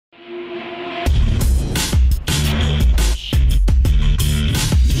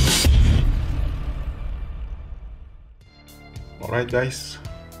Alright guys,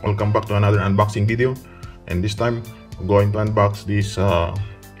 welcome back to another unboxing video, and this time I'm going to unbox this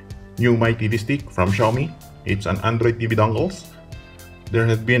new My TV stick from Xiaomi. It's an Android TV dongles. There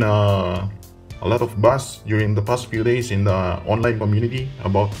has been a lot of buzz during the past few days in the online community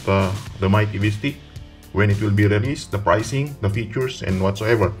about the My TV stick, when it will be released, the pricing, the features, and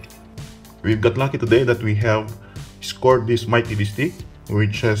whatsoever. We've got lucky today that we have scored this My TV stick,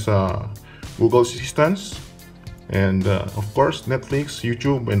 which has Google Assistant, and of course Netflix,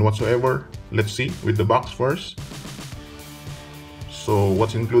 YouTube, and whatsoever. Let's see with the box first. So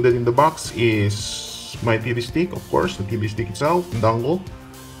what's included in the box is My TV stick, of course, the TV stick itself, dongle,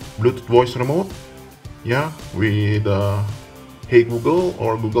 Bluetooth voice remote, yeah, with Hey Google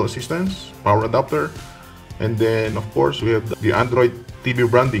or Google Assistant, power adapter, and then of course we have the Android TV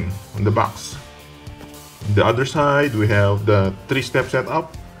branding on the box. On the other side we have the 3-step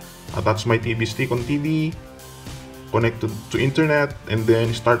setup. Attach My TV stick on TV, connect to internet, and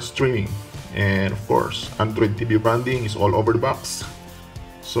then start streaming. And of course Android TV branding is all over the box.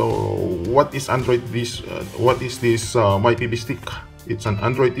 So what is this My TV stick? It's an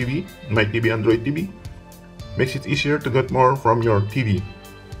Android TV, My TV Android TV. Makes it easier to get more from your TV.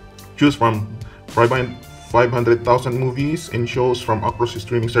 Choose from 500,000 movies and shows from across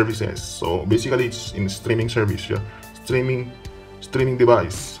streaming services. So basically it's in streaming service, yeah, streaming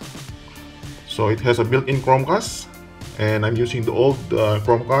device. So it has a built-in Chromecast, and I'm using the old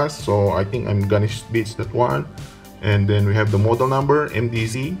Chromecast, so I think I'm gonna ditch that one. And then we have the model number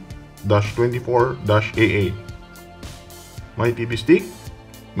MDZ-24-AA. My TV stick,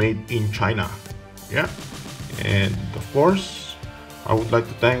 made in China, yeah. And of course I would like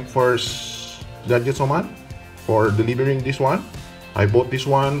to thank first Oman for delivering this one. I bought this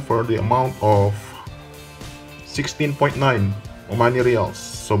one for the amount of 16.9 Omani Reals.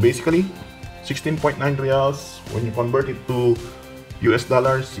 So basically 16.9 Reals, when you convert it to US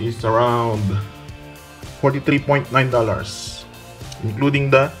dollars, is around $43.9,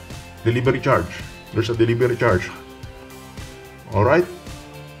 including the delivery charge. There's a delivery charge. Alright,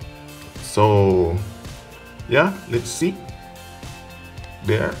 so yeah, let's see.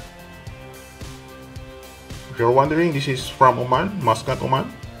 There, if you're wondering, this is from Oman, Muscat,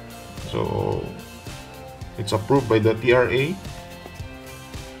 Oman. So it's approved by the TRA.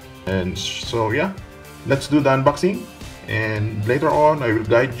 And so yeah, let's do the unboxing, and later on I will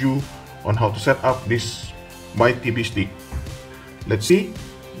guide you on how to set up this My TV stick. Let's see.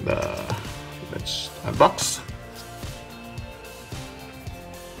 Let's unbox.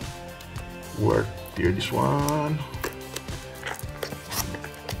 We'll tear this one.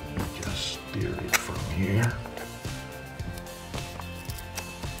 Just tear it from here.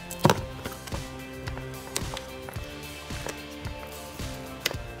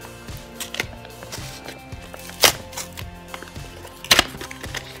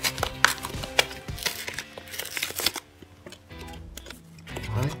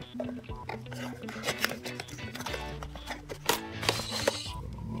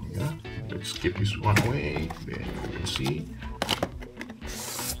 Let's keep this one away, then we will see.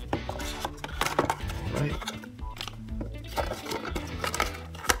 Alright.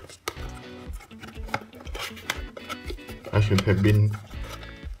 I should have been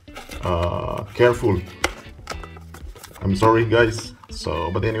careful. I'm sorry guys. So,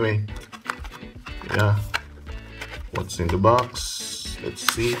 but anyway, yeah, what's in the box? Let's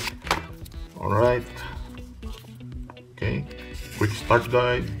see. Alright. Okay, quick start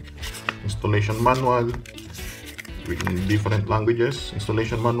guide. Installation manual in different languages,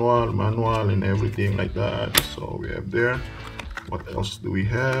 installation manual, and everything like that. So we have there. What else do we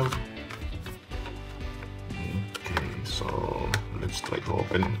have? Okay, so let's try to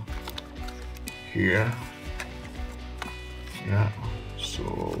open here. Yeah, so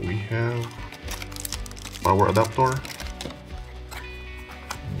we have power adapter,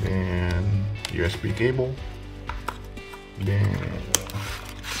 then USB cable, then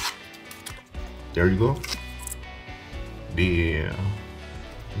there you go, the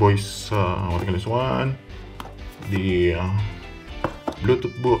voice wireless one, the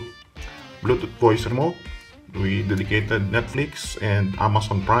Bluetooth voice remote with dedicated Netflix and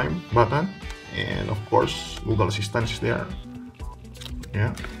Amazon Prime button, and of course Google Assistant is there,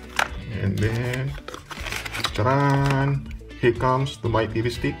 yeah. And then here comes the My TV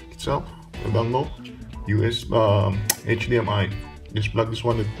stick itself, the dongle, HDMI. Just plug this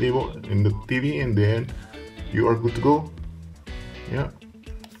one in the TV, and then you are good to go. Yeah.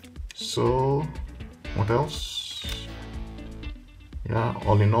 So what else? Yeah,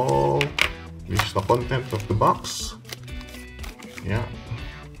 all in all, this is the content of the box. Yeah.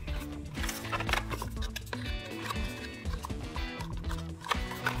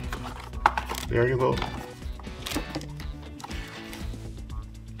 There you go.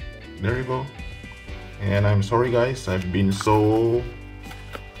 There you go. And I'm sorry guys, I've been so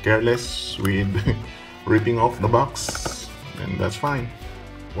careless with ripping off the box, and that's fine.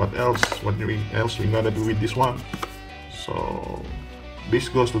 What else? What else we gotta do with this one? So this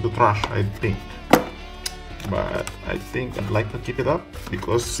goes to the trash, I think. But I think I'd like to keep it up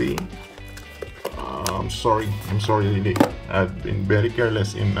because see, I'm sorry really. I've been very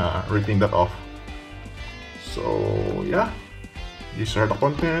careless in ripping that off. So yeah, these are the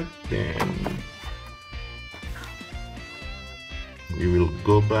content. Then we will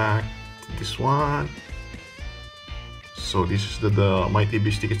go back to this one. So this is the my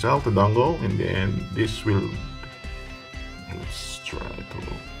TV stick itself, the dongle, and then this will,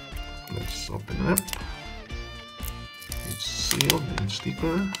 let's open it up. It's sealed and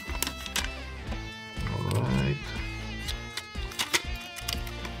sticker. Alright.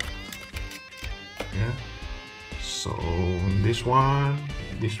 Yeah. So this one,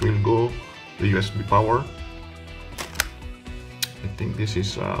 this will go the USB power. I think this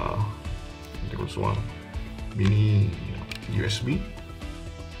is there was one mini USB.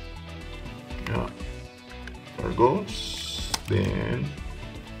 Yeah, there goes. Then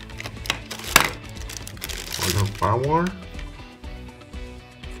for the power,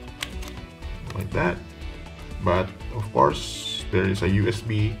 like that. But of course, there is a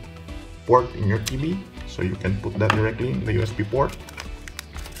USB port in your TV, so you can put that directly in the USB port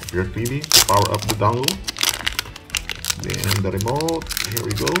of your TV to power up the dongle. Then the remote, here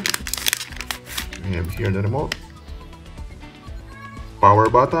we go. We have here the remote, power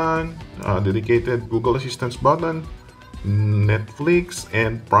button, dedicated Google Assistant button, Netflix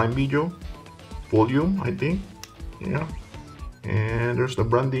and Prime Video, volume, I think. Yeah, and there's the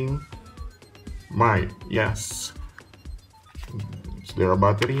branding. Yes. Is there a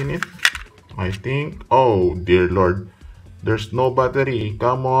battery in it? I think. Oh dear Lord, there's no battery.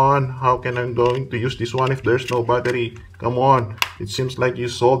 Come on, how can I going to use this one if there's no battery? Come on, it seems like you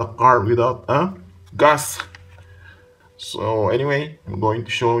sold a car without gas. So anyway, I'm going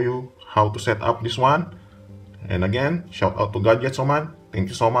to show you how to set up this one. And again, shout out to Gadgets Oman. Thank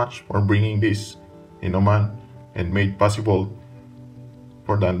you so much for bringing this in Oman and made possible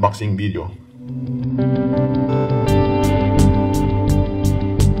for the unboxing video.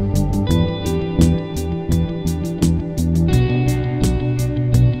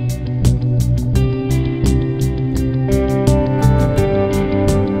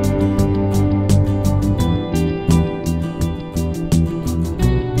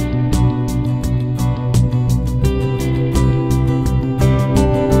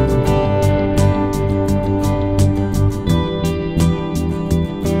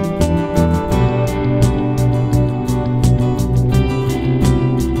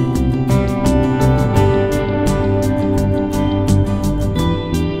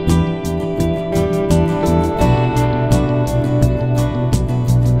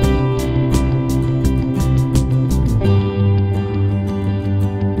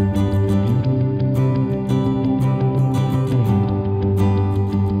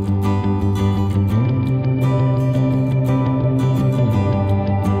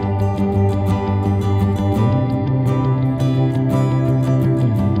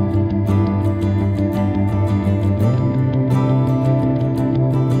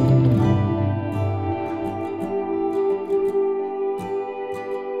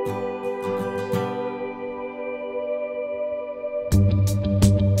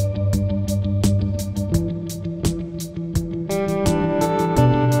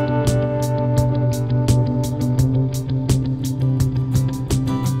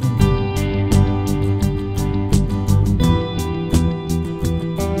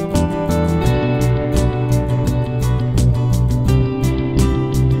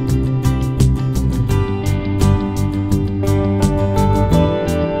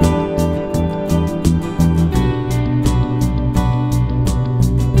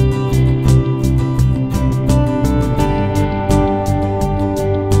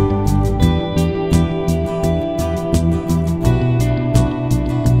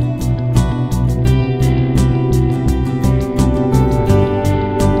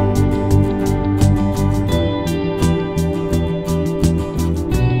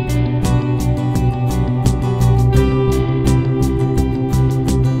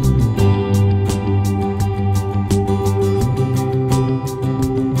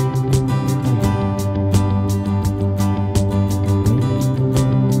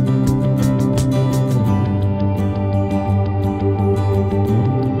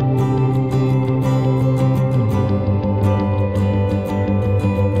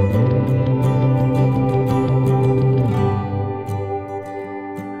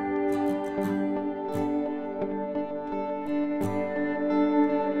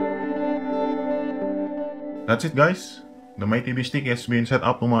 That's it, guys. The My TV stick has been set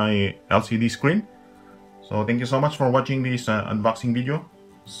up to my LCD screen. So thank you so much for watching this unboxing video.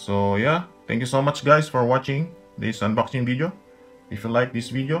 So yeah, thank you so much guys for watching this unboxing video. If you like this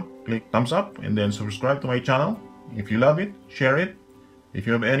video, click thumbs up and then subscribe to my channel. If you love it, share it. If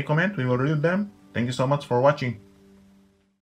you have any comment, we will read them. Thank you so much for watching.